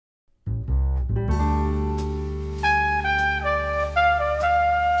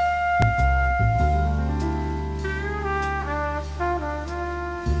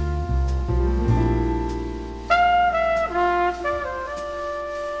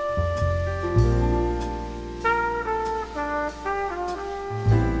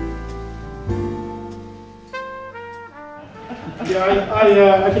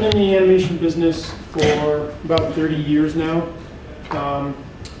Yeah, I've been in the animation business for about 30 years now.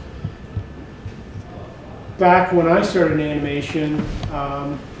 Back when I started in animation,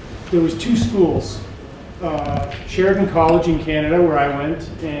 there was two schools. Sheridan College in Canada, where I went,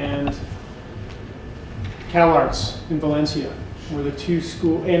 and CalArts in Valencia were the two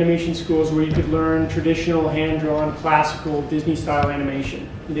animation schools where you could learn traditional, hand-drawn, classical, Disney-style animation.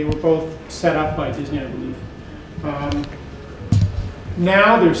 And they were both set up by Disney, I believe.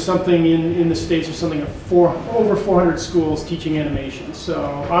 Now there's something in the States, there's something over 400 schools teaching animation. So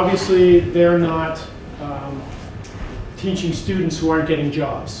obviously they're not teaching students who aren't getting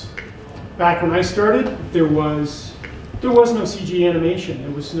jobs. Back when I started, there was no CG animation.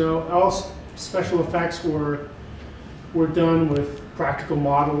 There was all special effects were done with practical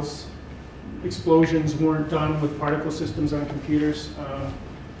models. Explosions weren't done with particle systems on computers.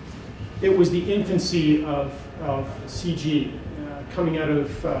 It was the infancy of CG coming out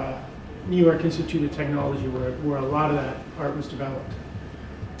of New York Institute of Technology, where a lot of that art was developed.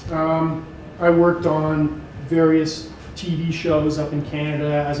 I worked on various TV shows up in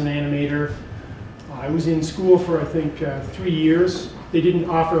Canada as an animator. I was in school for, I think, 3 years. They didn't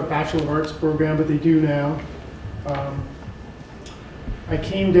offer a Bachelor of Arts program, but they do now. I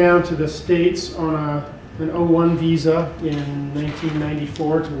came down to the States on an O1 visa in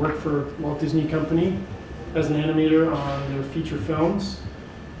 1994 to work for Walt Disney Company as an animator on their feature films.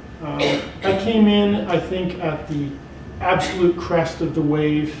 I came in, I think, at the absolute crest of the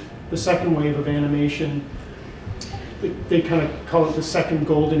wave, the second wave of animation. They kind of call it the second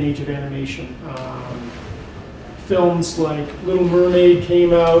golden age of animation. Films like Little Mermaid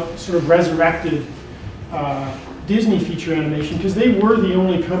came out, sort of resurrected Disney feature animation, because they were the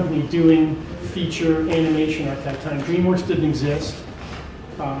only company doing feature animation at that time. DreamWorks didn't exist.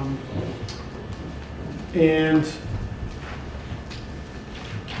 What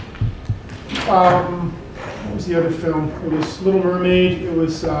was the other film? It was Little Mermaid, it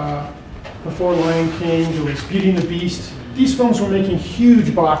was before Lion King, it was Beauty and the Beast. These films were making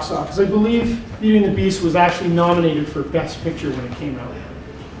huge box office. I believe Beauty and the Beast was actually nominated for Best Picture when it came out.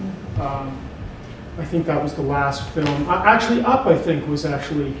 I think that was the last film. Actually, Up, I think, was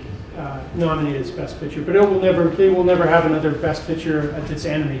actually nominated as Best Picture, but they will never have another Best Picture that's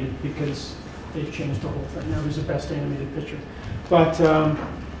animated, because they've changed the whole thing. Now there's a Best Animated Picture. But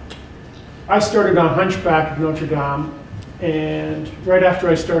I started on Hunchback of Notre Dame, and right after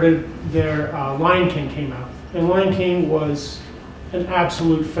I started there, Lion King came out. And Lion King was an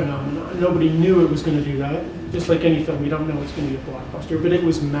absolute phenomenon. Nobody knew it was going to do that. Just like any film, you don't know it's going to be a blockbuster, but it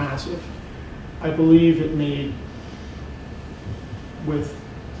was massive. I believe it made, with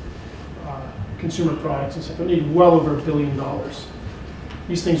consumer products and stuff, it made well over $1 billion.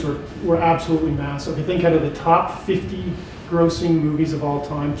 These things were absolutely massive. I think out of the top 50 grossing movies of all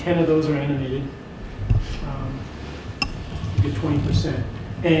time, 10 of those are animated. You get 20%.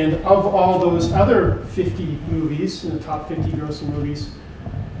 And of all those other 50 movies, in the top 50 grossing movies,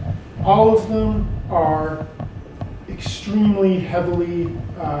 all of them are extremely heavily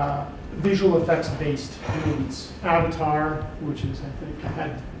visual effects based movies. Avatar, which is, I think,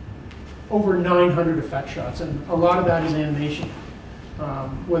 had over 900 effect shots, and a lot of that is animation.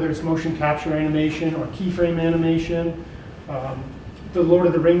 Whether it's motion capture animation or keyframe animation. The Lord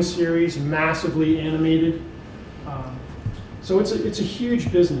of the Rings series, massively animated. So it's a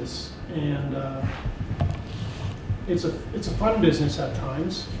huge business, and it's a fun business at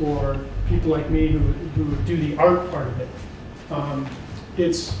times for people like me who do the art part of it.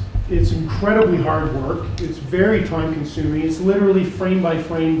 It's incredibly hard work. It's very time consuming. It's literally frame by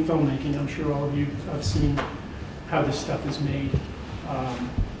frame filmmaking. I'm sure all of you have seen how this stuff is made.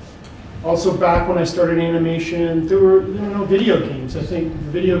 Also, back when I started animation, there were no video games. I think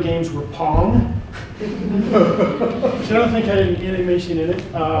video games were Pong. Which I don't think had any animation in it.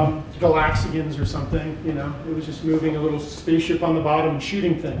 Galaxians or something, you know. It was just moving a little spaceship on the bottom and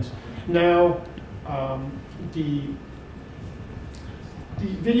shooting things. Now, the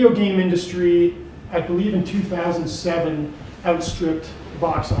video game industry, I believe in 2007, outstripped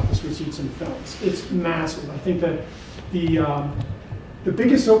box office receipts in films. It's massive. I think that the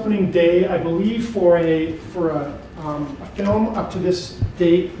biggest opening day, I believe, for a film up to this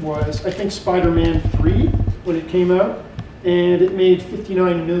date was, I think, Spider-Man 3 when it came out, and it made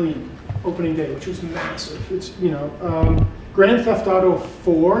 59 million opening day, which was massive. It's, you know, Grand Theft Auto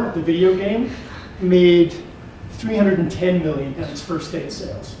 4, the video game, made 310 million at its first day of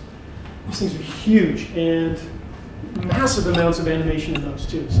sales. These things are huge, and massive amounts of animation in those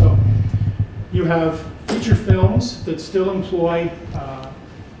too. So you have feature films that still employ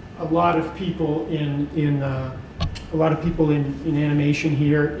a lot of people in a lot of people in animation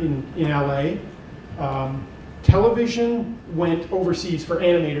here in LA. Television went overseas for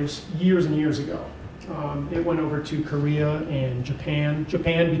animators years and years ago. It went over to Korea and Japan.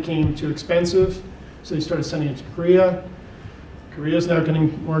 Japan became too expensive, so they started sending it to Korea. Korea's now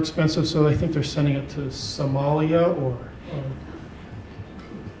getting more expensive, so I think they're sending it to Somalia or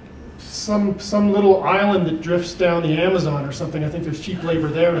some little island that drifts down the Amazon or something. I think there's cheap labor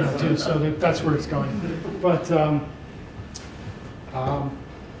there now too, so that's where it's going. But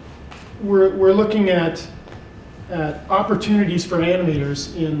we're looking at opportunities for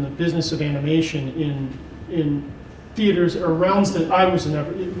animators in the business of animation in theaters or realms that I was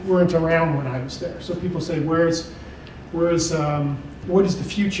weren't around when I was there. So people say, what is the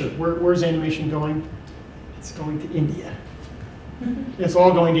future? Where's animation going? It's going to India. It's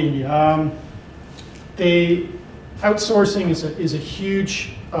all going to India. Outsourcing is a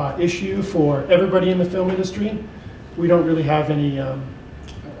huge issue for everybody in the film industry. We don't really have any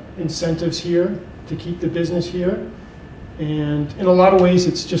incentives here to keep the business here. And in a lot of ways,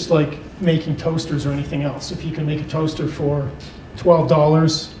 it's just like making toasters or anything else. If you can make a toaster for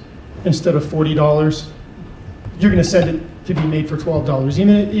 $12 instead of $40, you're going to send it to be made for $12.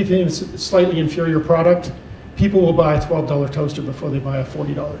 Even if it's a slightly inferior product, people will buy a $12 toaster before they buy a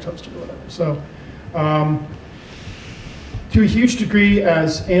 $40 toaster or whatever. So to a huge degree,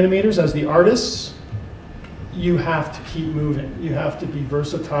 as animators, as the artists, you have to keep moving. You have to be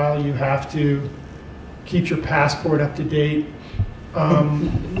versatile. You have to keep your passport up to date.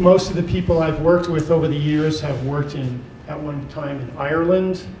 Most of the people I've worked with over the years have worked at one time in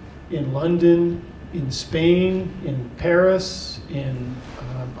Ireland, in London, in Spain, in Paris, in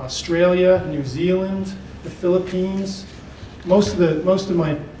Australia, New Zealand, the Philippines. Most of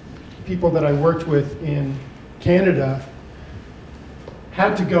my people that I worked with in Canada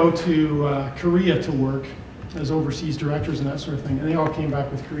had to go to Korea to work as overseas directors and that sort of thing, and they all came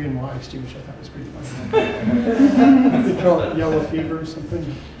back with Korean wives too, which I thought was pretty funny. They call it yellow fever or something.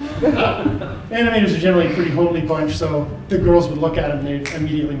 Animators are generally a pretty homely bunch, so the girls would look at them and they'd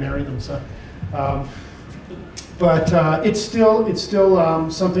immediately marry them. So, but it's still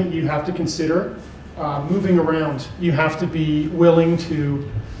something you have to consider. Moving around, you have to be willing to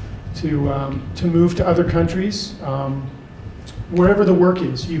move to other countries. Wherever the work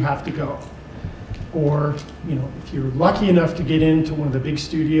is, you have to go. Or, if you're lucky enough to get into one of the big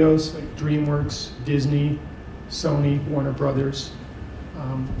studios like DreamWorks, Disney, Sony, Warner Brothers,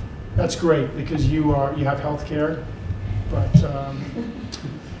 that's great because you have health care, but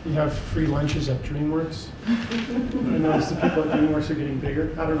you have free lunches at DreamWorks. I notice the people at DreamWorks are getting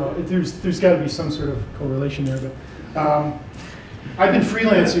bigger. I don't know. There's got to be some sort of correlation there. But I've been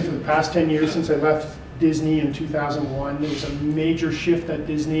freelancing for the past 10 years since I left Disney in 2001. There was a major shift at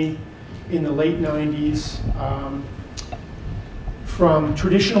Disney in the late 90s from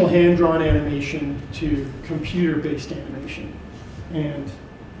traditional hand-drawn animation to computer-based animation. And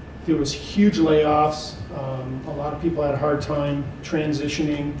there was huge layoffs. A lot of people had a hard time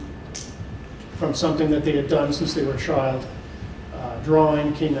transitioning from something that they had done since they were a child.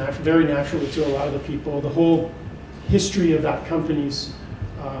 Drawing came very naturally to a lot of the people. The whole history of that company's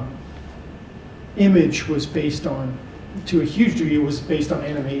image was based on, to a huge degree, it was based on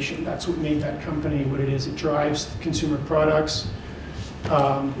animation. That's what made that company what it is. It drives consumer products.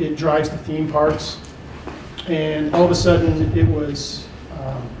 It drives the theme parks. And all of a sudden, it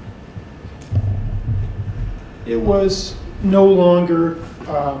was no longer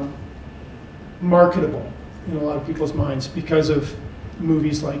marketable in a lot of people's minds because of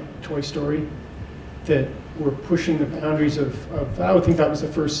movies like Toy Story that were pushing the boundaries of I would think that was the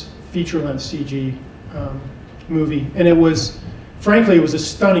first feature-length CG movie, and it was, frankly, it was a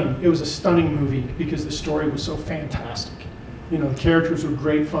stunning movie because the story was so fantastic. The characters were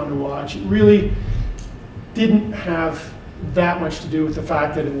great fun to watch. It really didn't have that much to do with the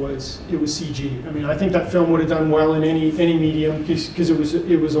fact that it was CG. I mean, I think that film would have done well in any medium because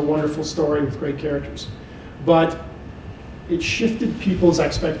it was a wonderful story with great characters, but it shifted people's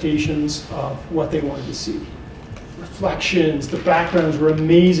expectations of what they wanted to see. Reflections, the backgrounds were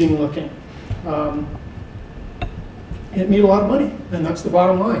amazing looking. It made a lot of money, and that's the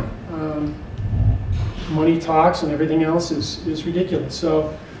bottom line. Money talks, and everything else is ridiculous.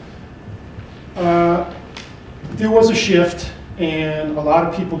 So there was a shift, and a lot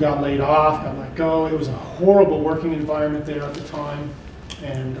of people got laid off, got let go. It was a horrible working environment there at the time,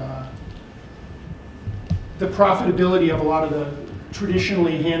 and the profitability of a lot of the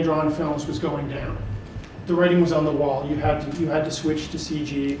traditionally hand-drawn films was going down. The writing was on the wall. You had to switch to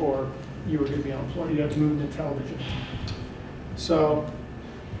CG, or you were going to be unemployed. You had to move into television. So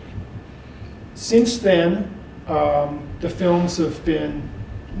since then, The films have been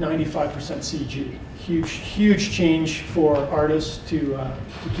 95% CG. Huge change for artists to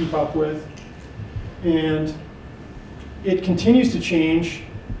keep up with. And it continues to change,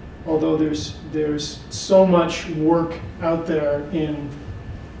 although there's so much work out there in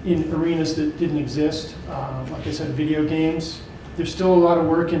arenas that didn't exist. Like I said, video games. There's still a lot of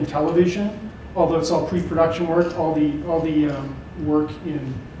work in television, although it's all pre-production work. All the work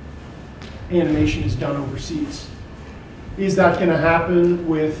in animation is done overseas. Is that going to happen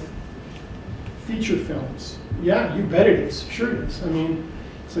with feature films? Yeah, you bet it is. Sure it is. I mean,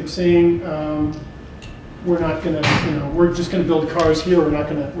 it's like saying we're not going to, we're just going to build cars here. We're not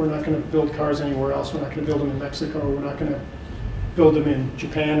going to build cars anywhere else. We're not going to build them in Mexico. We're not going to build them in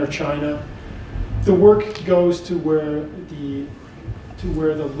Japan or China. The work goes to where the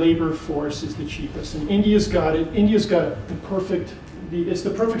labor force is the cheapest, and India's got it. India's got the perfect. It's the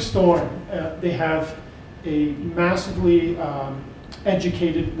perfect storm. They have a massively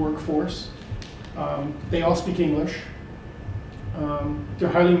educated workforce. They all speak English. They're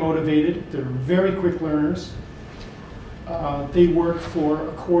highly motivated. They're very quick learners. They work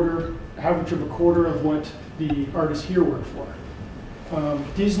for average of a quarter of what the artists here work for.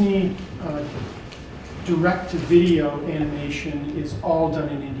 Disney direct-to-video animation is all done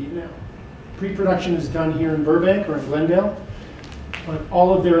in India now. Pre-production is done here in Burbank or in Glendale, but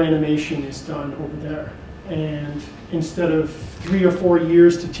all of their animation is done over there. And instead of 3 or 4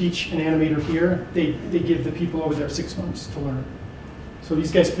 years to teach an animator here, they give the people over there 6 months to learn. So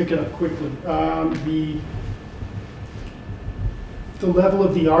these guys pick it up quickly. The level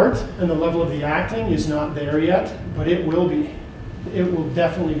of the art and the level of the acting is not there yet, but it will be. It will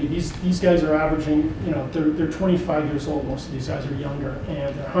definitely be. These guys are averaging, they're 25 years old. Most of these guys are younger,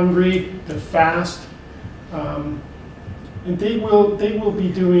 and they're hungry, they're fast, and they will be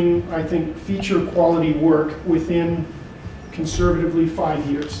doing, I think, feature quality work within conservatively 5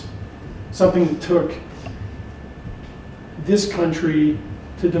 years. Something that took this country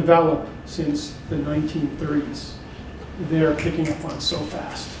to develop since the 1930s. They're picking up on so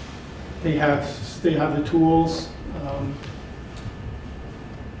fast. They have the tools.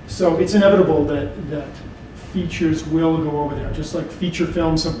 So it's inevitable that features will go over there, just like feature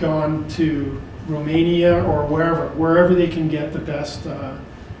films have gone to Romania or wherever they can get the best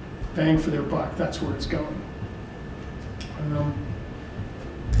bang for their buck. That's where it's going.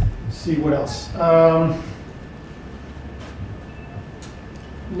 Let's see what else.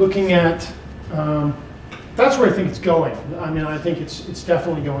 Looking at, that's where I think it's going. I mean, I think it's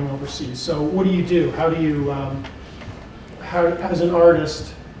definitely going overseas. So what do? How do you, as an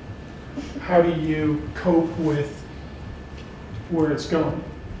artist, how do you cope with where it's going?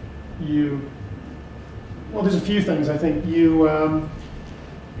 Well, there's a few things. I think you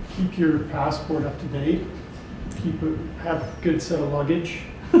keep your passport up to date, have a good set of luggage,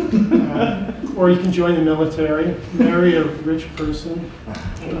 or you can join the military, marry a rich person,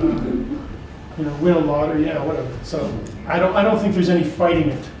 win a lottery, yeah, whatever. So I don't think there's any fighting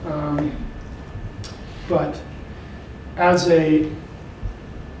it. But as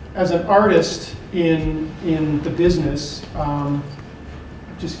an artist in the business,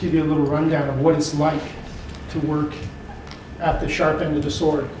 just give you a little rundown of what it's like to work at the sharp end of the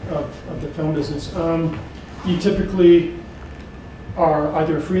sword of the film business. You typically are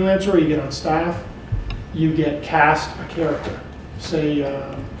either a freelancer or you get on staff. You get cast a character. Say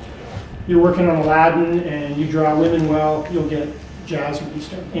you're working on Aladdin and you draw women well, you'll get Jasmine. You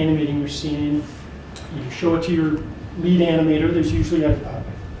start animating your scene. You show it to your lead animator. There's usually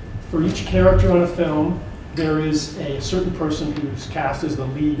for each character on a film, there is a certain person who's cast as the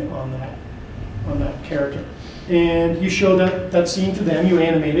lead on that character. And you show that scene to them, you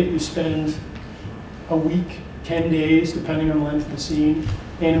animate it, you spend a week, 10 days, depending on the length of the scene,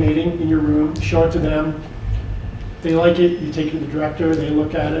 animating in your room, show it to them. They like it, you take it to the director, they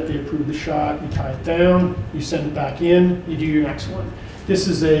look at it, they approve the shot, you tie it down, you send it back in, you do your next one. This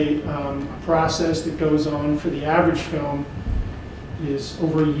is a process that goes on for the average film is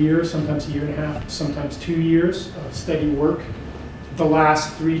over a year, sometimes a year and a half, sometimes 2 years of steady work. The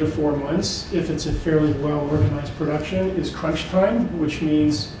last 3 to 4 months, if it's a fairly well-organized production, is crunch time, which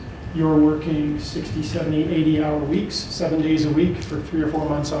means you're working 60, 70, 80-hour weeks, 7 days a week for 3 or 4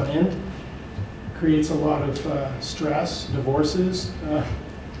 months on end. Creates a lot of stress, divorces.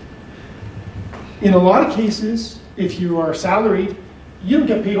 In a lot of cases, if you are salaried, you don't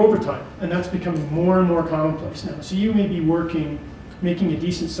get paid overtime, and that's becoming more and more commonplace now. So you may be making a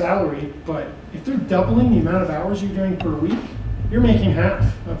decent salary, but if they're doubling the amount of hours you're doing per week, you're making half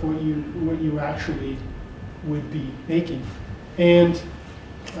of what you actually would be making. And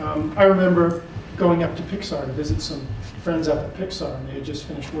I remember going up to Pixar to visit some friends up at Pixar, and they had just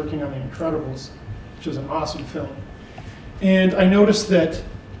finished working on The Incredibles, which is an awesome film. And I noticed that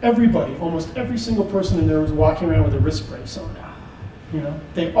everybody, almost every single person in there was walking around with a wrist brace on. You know,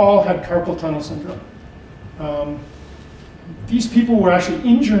 they all had carpal tunnel syndrome. These people were actually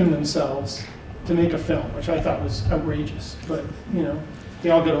injuring themselves to make a film, which I thought was outrageous. But you know, they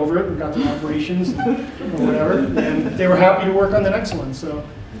all got over it and got their operations and, or whatever, and they were happy to work on the next one. So,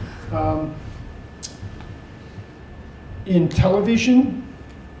 in television,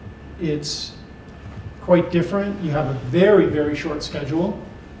 it's quite different. You have a very, very short schedule.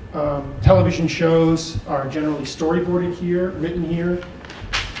 Television shows are generally storyboarded here, written here,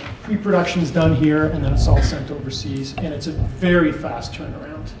 pre-production's done here, and then it's all sent overseas, and it's a very fast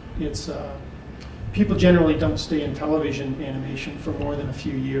turnaround. It's people generally don't stay in television animation for more than a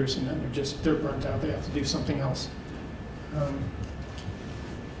few years, and then they're burnt out. They have to do something else.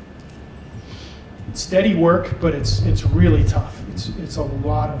 It's steady work, but it's really tough. It's a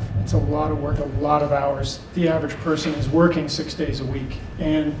lot of work, a lot of hours. The average person is working 6 days a week,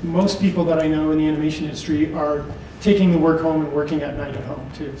 and most people that I know in the animation industry are taking the work home and working at night at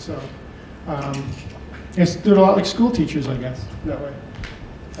home too. So they're a lot like school teachers, I guess, that way.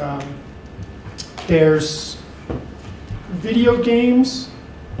 There's video games.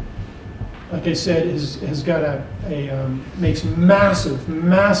 Like I said, has got makes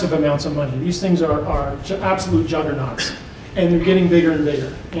massive amounts of money. These things are absolute juggernauts, and they're getting bigger and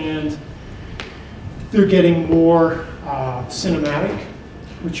bigger, and they're getting more cinematic,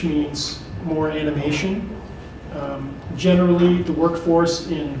 which means more animation. Generally, the workforce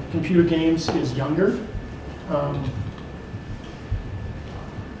in computer games is younger.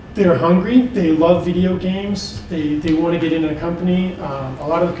 They're hungry, they love video games, they want to get into a company. A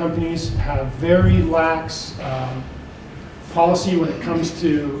lot of the companies have very lax policy when it comes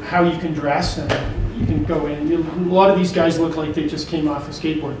to how you can dress, and you can go in. A lot of these guys look like they just came off a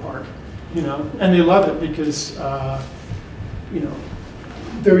skateboard park, you know, and they love it because, you know,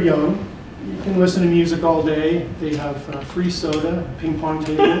 they're young. You can listen to music all day. They have free soda, ping pong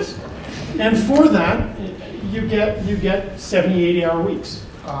tables, and for that, you get 70, 80-hour weeks.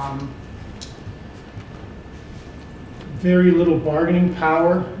 Very little bargaining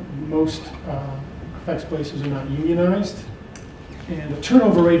power. Most effects places are not unionized. And the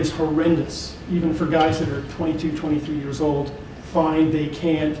turnover rate is horrendous. Even for guys that are 22, 23 years old, find they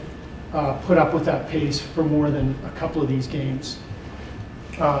can't put up with that pace for more than a couple of these games.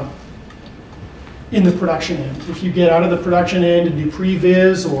 In the production end, if you get out of the production end and do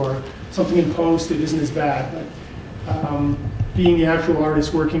pre-viz or something in post, it isn't as bad. But, being the actual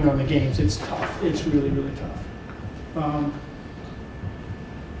artist working on the games, it's tough. It's really, really tough.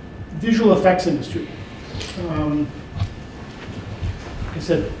 Visual effects industry. Like I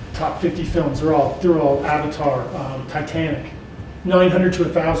said, top 50 films. They're all Avatar, Titanic. 900 to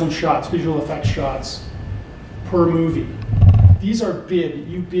 1,000 shots, visual effects shots per movie. These are bid.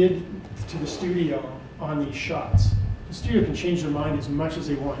 You bid to the studio on these shots. The studio can change their mind as much as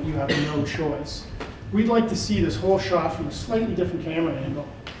they want. You have no choice. We'd like to see this whole shot from a slightly different camera angle,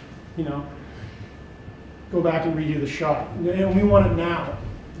 you know, go back and redo the shot. And we want it now.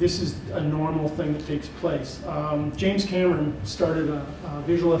 This is a normal thing that takes place. James Cameron started a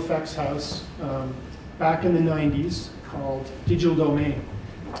visual effects house back in the 90s called Digital Domain.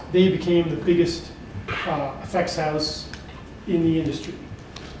 They became the biggest effects house in the industry.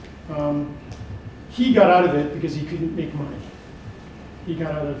 He got out of it because he couldn't make money. He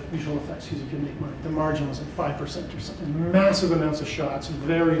got out of visual effects because he couldn't make money. The margin was like 5% or something. Massive amounts of shots,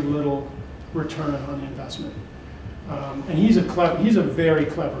 very little return on the investment. And he's a very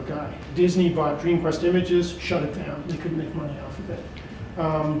clever guy. Disney bought DreamQuest Images, shut it down. They couldn't make money off of it.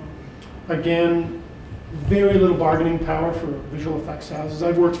 Again, very little bargaining power for visual effects houses.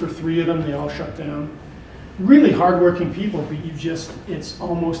 I've worked for 3 of them, they all shut down. Really hardworking people, but it's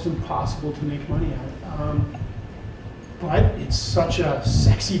almost impossible to make money at it. But it's such a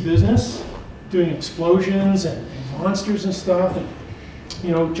sexy business, doing explosions and monsters and stuff, and you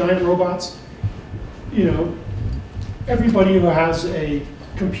know, giant robots. You know, everybody who has a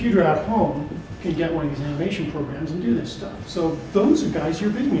computer at home can get one of these animation programs and do this stuff. So those are guys you're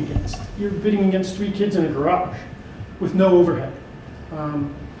bidding against. You're bidding against 3 kids in a garage with no overhead.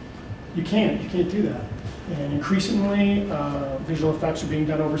 You can't do that. And increasingly, visual effects are being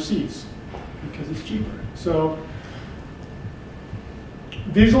done overseas because it's cheaper. So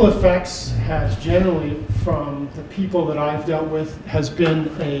visual effects has generally, from the people that I've dealt with, has been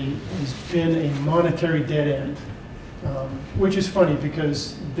a monetary dead end, which is funny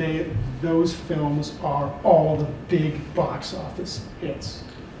because those films are all the big box office hits.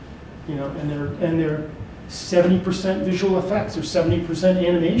 you know, and they're 70% visual effects or 70%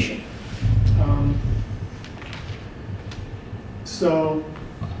 animation. So,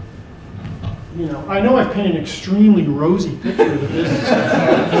 you know, I know I've painted an extremely rosy picture of the business.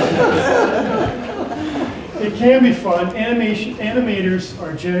 It can be fun. Animators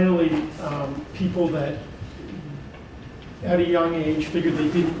are generally people that, at a young age, figured they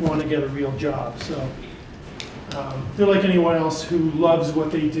didn't want to get a real job. So they're like anyone else who loves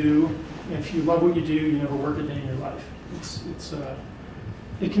what they do. If you love what you do, you never work a day in your life.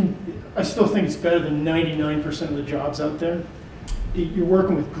 I still think it's better than 99% of the jobs out there. You're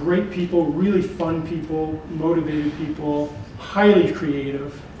working with great people, really fun people, motivated people, highly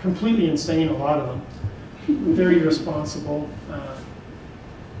creative, completely insane, a lot of them, very responsible.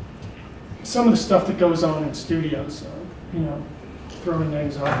 Some of the stuff that goes on in studios, you know, throwing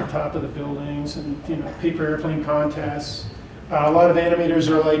eggs off the top of the buildings, and you know, paper airplane contests. A lot of animators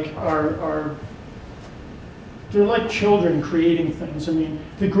they're like children creating things. I mean,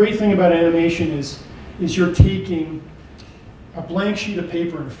 the great thing about animation is you're taking a blank sheet of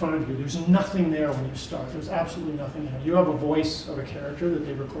paper in front of you. There's nothing there when you start. There's absolutely nothing there. You have a voice of a character that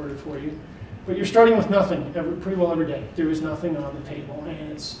they recorded for you, but you're starting with nothing pretty well every day. There is nothing on the table,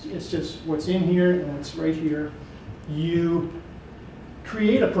 and it's just what's in here and what's right here. You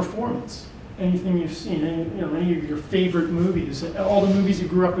create a performance. Anything you've seen, any of your favorite movies, all the movies you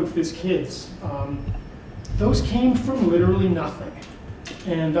grew up with as kids, those came from literally nothing.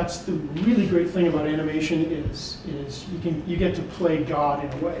 And that's the really great thing about animation is you get to play God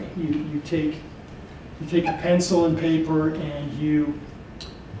in a way. You take a pencil and paper and you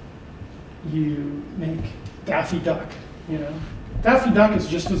make Daffy Duck. You know, Daffy Duck is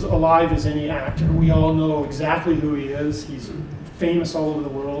just as alive as any actor. We all know exactly who he is. He's famous all over the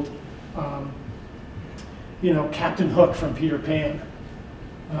world. You know, Captain Hook from Peter Pan.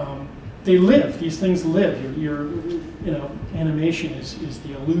 They live. These things live. Animation is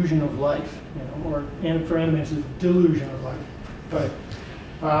the illusion of life. You know, or for animation, it's the delusion of life. But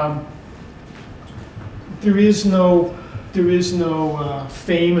there is no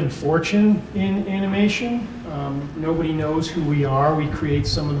fame and fortune in animation. Nobody knows who we are. We create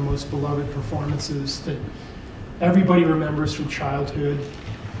some of the most beloved performances that everybody remembers from childhood.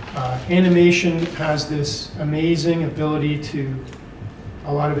 Animation has this amazing ability to,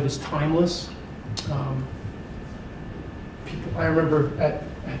 a lot of it is timeless. I remember at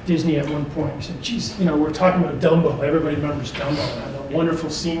Disney at one point, we said, geez, you know, we're talking about Dumbo. Everybody remembers Dumbo. And a wonderful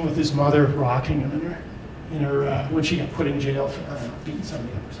scene with his mother rocking him in her when she got put in jail for, I don't know, beating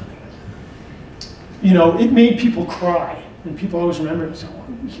somebody up or something. You know, it made people cry. And people always remember it. So,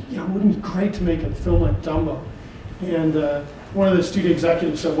 you know, wouldn't it be great to make a film like Dumbo? And one of the studio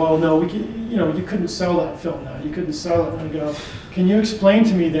executives said, well, no, you couldn't sell that film now. You couldn't sell it. And I go, can you explain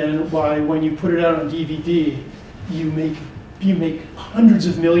to me then why when you put it out on DVD, you make hundreds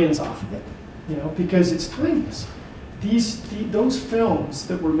of millions off of it? You know, because it's timeless. Those films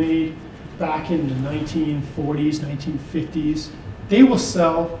that were made back in the 1940s, 1950s, they will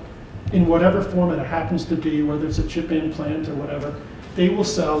sell in whatever format it happens to be, whether it's a chip implant or whatever, they will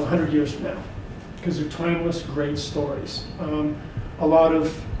sell 100 years from now, because they're timeless, great stories. A lot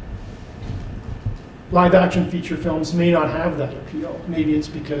of live-action feature films may not have that appeal. Maybe it's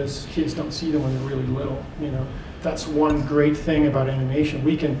because kids don't see them when they're really little. You know, that's one great thing about animation.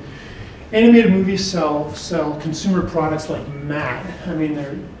 Animated movies sell consumer products like mad. I mean,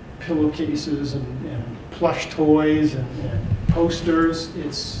 they're pillowcases and plush toys and posters.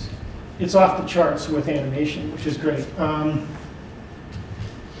 It's off the charts with animation, which is great.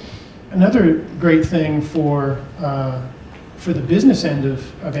 Another great thing for the business end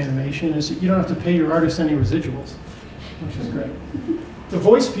of animation is that you don't have to pay your artists any residuals, which is great. The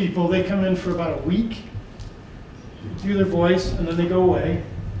voice people, they come in for about a week, do their voice, and then they go away,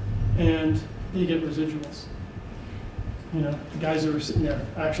 and they get residuals. You know, the guys that are sitting there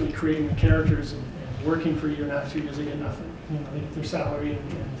actually creating the characters and working for a year and a half, 2 years, they get nothing. You know, they get their salary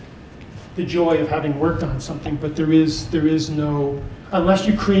and the joy of having worked on something, but there is no, unless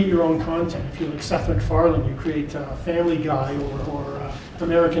you create your own content. If you're like Seth MacFarlane, you create Family Guy or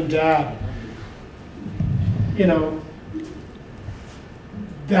American Dad. You know,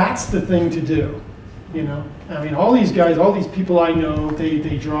 that's the thing to do. You know, I mean, all these guys, all these people I know,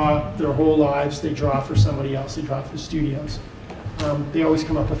 they draw their whole lives. They draw for somebody else. They draw for the studios. They always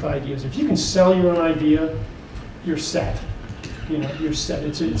come up with ideas. If you can sell your own idea, you're set. You know, you're set.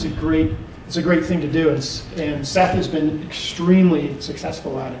 It's a great thing to do, and Seth has been extremely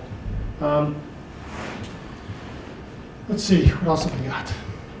successful at it. Let's see, what else have we got?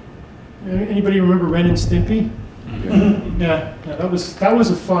 Anybody remember Ren and Stimpy? Yeah, that was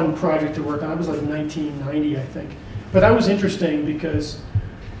a fun project to work on. It was like 1990, I think. But that was interesting because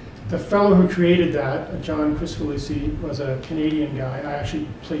the fellow who created that, John Crisfalucci, was a Canadian guy. I actually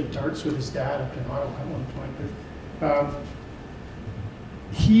played darts with his dad up in Ottawa at one point. But,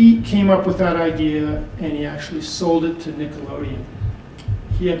 he came up with that idea and he actually sold it to Nickelodeon.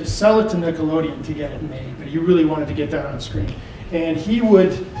 He had to sell it to Nickelodeon to get it made, but he really wanted to get that on screen. And he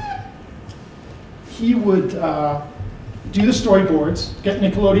would do the storyboards, get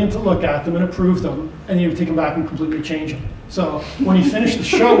Nickelodeon to look at them and approve them, and he would take them back and completely change them. So when he finished the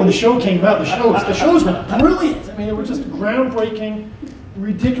show, when the show came out, the shows were brilliant. I mean, they were just groundbreaking,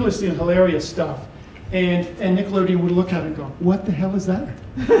 ridiculously hilarious stuff. And Nickelodeon would look at it and go, "What the hell is that?"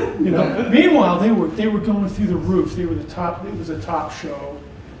 You know. Meanwhile, they were going through the roof. They were the top. It was a top show,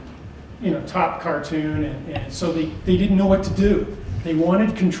 you know, top cartoon, and so they didn't know what to do. They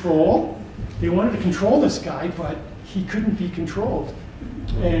wanted control. They wanted to control this guy, but he couldn't be controlled.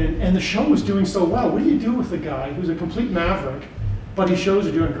 And the show was doing so well. What do you do with a guy who's a complete maverick, but his shows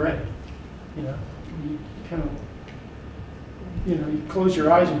are doing great? You know, you kind of, you know, you close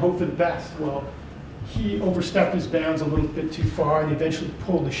your eyes and hope for the best. Well, he overstepped his bounds a little bit too far, and eventually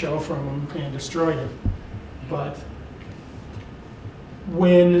pulled the show from him and destroyed it. But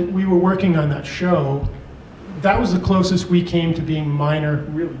when we were working on that show, that was the closest we came to being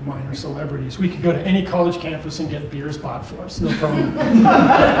really minor celebrities. We could go to any college campus and get beers bought for us, no problem.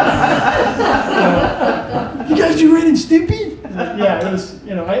 You guys do Ren and Stimpy? Yeah, it was,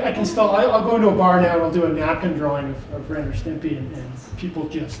 you know, I can still, I'll go into a bar now and I'll do a napkin drawing of Ren or Stimpy, and people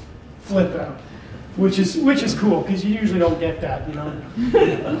just flip out, which is cool, because you usually don't get that, you know.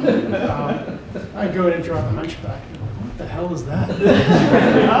 I go in and draw the Hunchback. What the hell is that?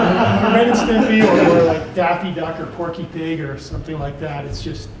 Ren and Stimpy, or like Daffy Duck or Porky Pig or something like that. It's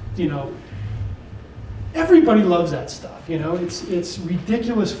just, you know, everybody loves that stuff. You know, it's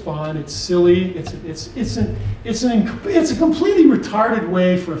ridiculous fun. It's silly. It's a completely retarded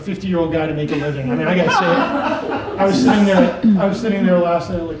way for a 50-year-old guy to make a living. I mean, I gotta say it. I was sitting there last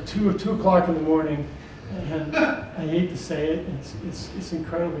night at like 2 o'clock in the morning, and I hate to say it. It's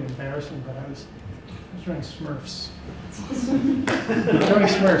incredibly embarrassing, but I was drawing Smurfs. Drawing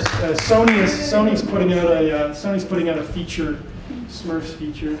Smurfs. Sony's putting out a feature, Smurfs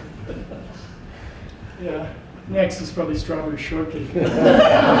feature. Yeah. Next is probably Strawberry Shortcake. But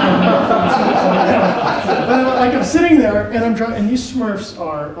like I'm sitting there and I'm drawing, and these Smurfs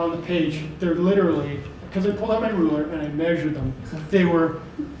are on the page. They're literally, because I pulled out my ruler and I measured them. They were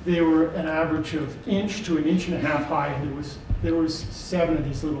an average of inch to an inch and a half high, and there was 7 of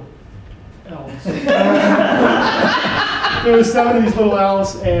these little elves. There was 7 of these little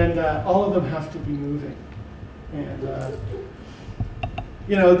elves, and all of them have to be moving. And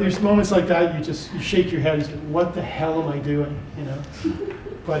you know, there's moments like that you shake your head and say, "What the hell am I doing?" You know.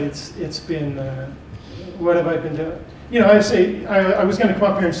 But it's been what have I been doing? You know, I was going to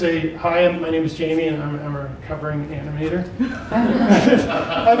come up here and say, "Hi, my name is Jamie, and I'm a recovering animator."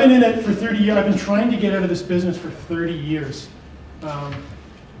 I've been in it for 30 years. I've been trying to get out of this business for 30 years.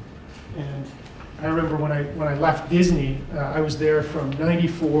 And I remember when I left Disney, I was there from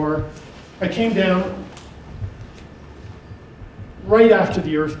 '94. I came down right after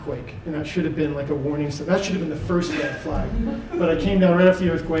the earthquake, and that should have been like a warning. So that should have been the first red flag. But I came down right after the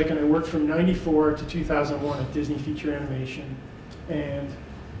earthquake, and I worked from '94 to 2001 at Disney Feature Animation, and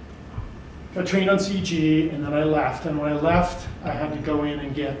got trained on CG, and then I left. And when I left, I had to go in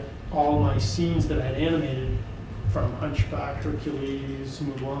and get all my scenes that I had animated from Hunchback, Hercules,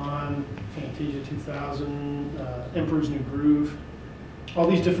 Mulan, Fantasia 2000, Emperor's New Groove, all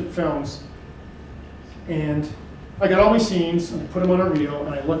these different films. And I got all my scenes, and I put them on a reel,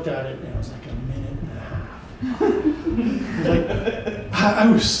 and I looked at it, and it was like a minute and a half. I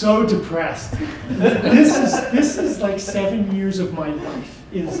was so depressed. This is like 7 years of my life,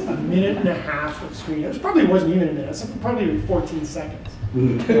 is a minute and a half of screen. It probably wasn't even a minute, it's probably 14 seconds.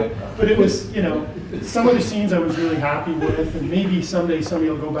 But it was, you know, some of the scenes I was really happy with, and maybe someday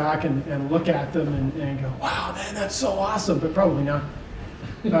somebody will go back and look at them and go, "Wow, man, that's so awesome," but probably not.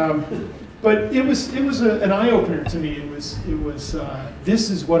 But it was an eye-opener to me. It was this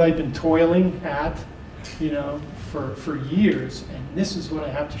is what I've been toiling at, you know, for years, and this is what I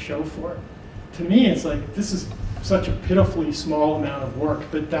have to show for it. To me, it's like, this is such a pitifully small amount of work,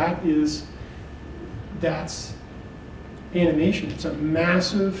 but that's animation. It's a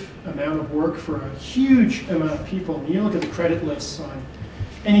massive amount of work for a huge amount of people. And you look at the credit lists on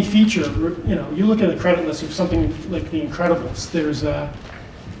any feature, you know, you look at the credit list of something like The Incredibles, there's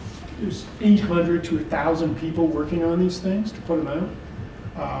 800 to 1,000 people working on these things to put them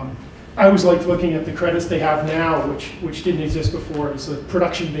out. I always like looking at the credits they have now, which didn't exist before. It's like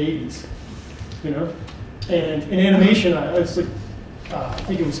production babies, you know. And in animation, it's like I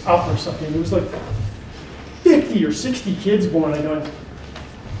think it was Up or something. It was like 50 or 60 kids born. I go,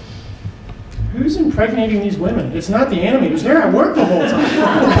 who's impregnating these women? It's not the animators. They're at work the whole time.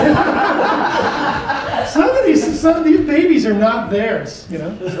 some of these babies are not theirs, you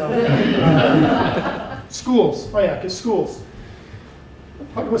know. So, schools. Oh yeah, because schools.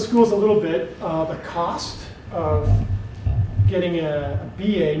 Talk about schools a little bit. The cost of getting a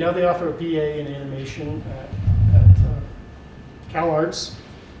BA. Now they offer a BA in animation at CalArts.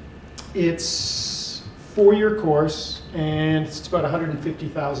 It's a 4-year course, and it's about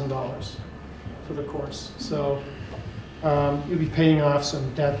 $150,000 for the course. So you'll be paying off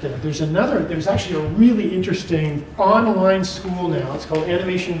some debt there. There's actually a really interesting online school now. It's called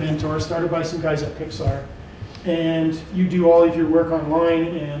Animation Mentor, started by some guys at Pixar. And you do all of your work online,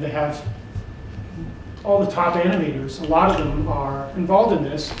 and they have all the top animators. A lot of them are involved in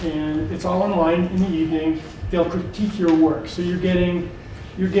this, and it's all online in the evening. They'll critique your work. So you're getting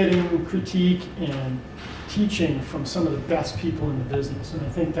critique and teaching from some of the best people in the business. And I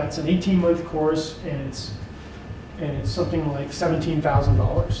think that's an 18-month course, and it's something like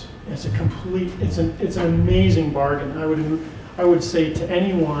 $17,000. It's an amazing bargain. I would say to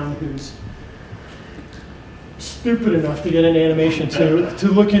anyone who's stupid enough to get into animation to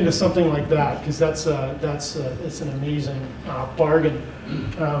look into something like that, because it's an amazing bargain.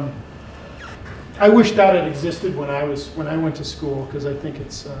 I wish that had existed when I went to school, because I think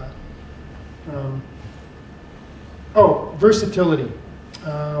it's versatility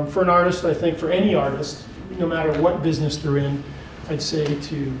for an artist. I think for any artist, no matter what business they're in, I'd say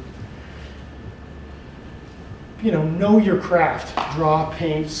to know your craft, draw,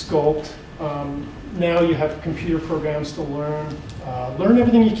 paint, sculpt. Now you have computer programs to learn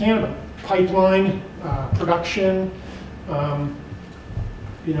everything you can about pipeline, production, how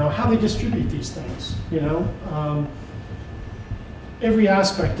they distribute these things, every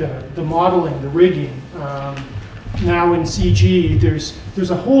aspect of it, the modeling, the rigging. Now in CG,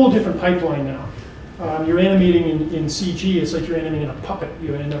 there's a whole different pipeline now. You're animating in CG, it's like you're animating a puppet.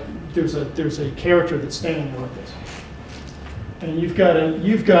 You end up, there's a character that's standing there like this. And you've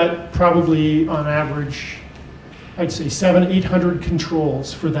got probably on average, I'd say 700-800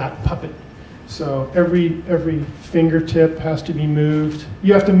 controls for that puppet. So every fingertip has to be moved.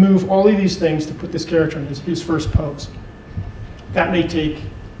 You have to move all of these things to put this character in his first pose. That may take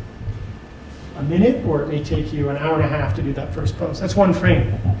a minute, or it may take you an hour and a half to do that first pose. That's one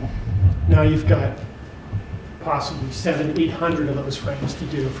frame. Now you've got possibly 700-800 of those frames to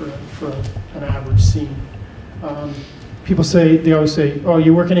do for an average scene. People they always say, oh,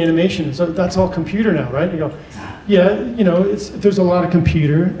 you work in animation, so that's all computer now, right? You go, yeah, there's a lot of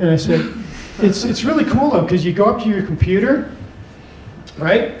computer. And I said, it's really cool though, because you go up to your computer,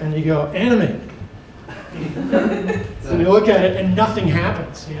 right? And you go, animate. And you look at it and nothing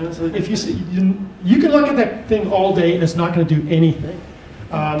happens. So if you can look at that thing all day and it's not going to do anything.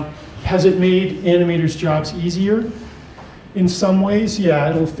 Has it made animators' jobs easier? In some ways, yeah,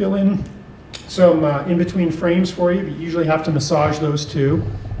 it'll fill in some in-between frames for you, but you usually have to massage those too.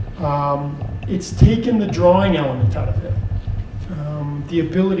 It's taken the drawing element out of it. The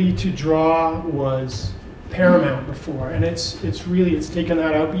ability to draw was paramount before, and it's taken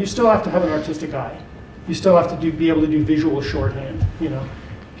that out, but you still have to have an artistic eye. You still have to be able to do visual shorthand.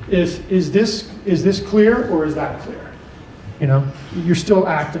 Is this clear or is that clear? You're still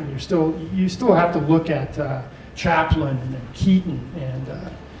acting. You still have to look at Chaplin and Keaton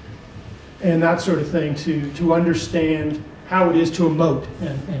and that sort of thing to understand how it is to emote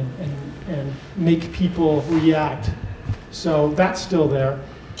and make people react. So that's still there.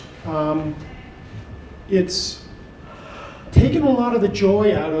 It's taken a lot of the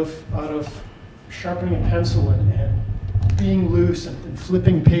joy out of sharpening a pencil and being loose and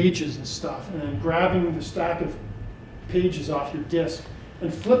flipping pages and stuff, and then grabbing the stack of pages off your disc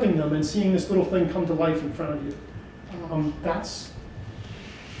and flipping them and seeing this little thing come to life in front of you. That's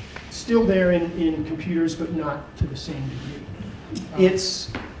still there in computers, but not to the same degree.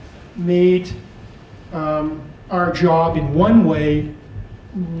 It's made our job in one way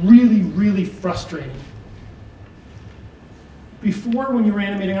really, really frustrating. Before, when you were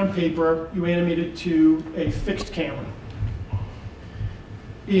animating on paper, you animated to a fixed camera.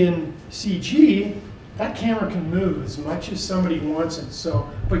 In CG, that camera can move as much as somebody wants it.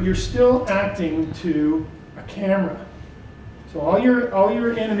 But you're still acting to a camera. So all your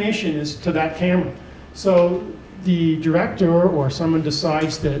animation is to that camera. So the director or someone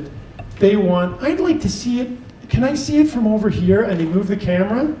decides that they want, I'd like to see it, can I see it from over here? And they move the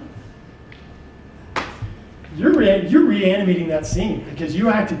camera. you're reanimating that scene because you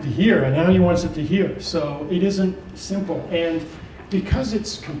acted to here and now you want it to here. So it isn't simple. And because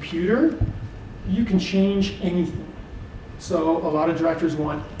it's computer, you can change anything. So a lot of directors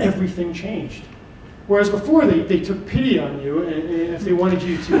want everything changed. Whereas before, they took pity on you, and if they wanted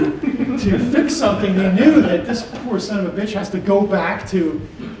you to fix something, they knew that this poor son of a bitch has to go back to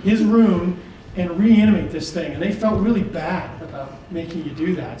his room and reanimate this thing. And they felt really bad about making you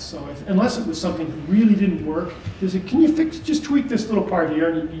do that. So unless it was something that really didn't work, they said, can you just tweak this little part here?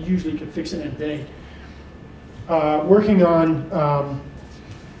 And you usually could fix it in a day. Working on,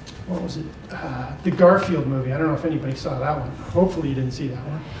 what was it? The Garfield movie. I don't know if anybody saw that one. Hopefully you didn't see that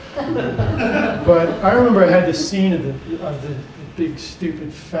one. But I remember I had this scene of the big,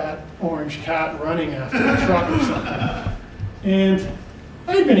 stupid, fat, orange cat running after a truck or something. And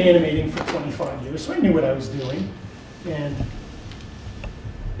I had been animating for 25 years, so I knew what I was doing. And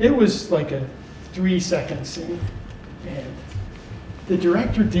it was like a 3-second scene. And the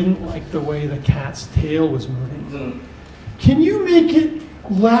director didn't like the way the cat's tail was moving. Can you make it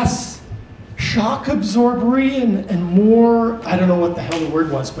less shock absorbery and more, I don't know what the hell the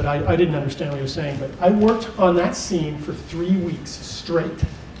word was, but I didn't understand what he was saying, but I worked on that scene for 3 weeks straight.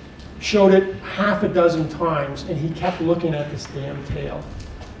 Showed it half a dozen times, and he kept looking at this damn tail.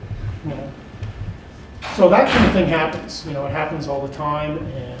 You know. So that kind of thing happens. You know, it happens all the time,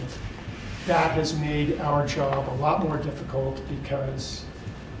 and that has made our job a lot more difficult because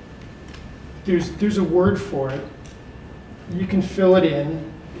there's a word for it. You can fill it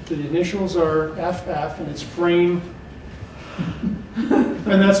in. The initials are FF, and it's frame, and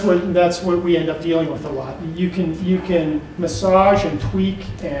that's what we end up dealing with a lot. You can massage and tweak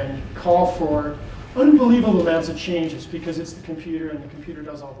and call for unbelievable amounts of changes because it's the computer, and the computer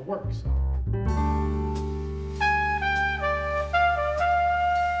does all the work. So.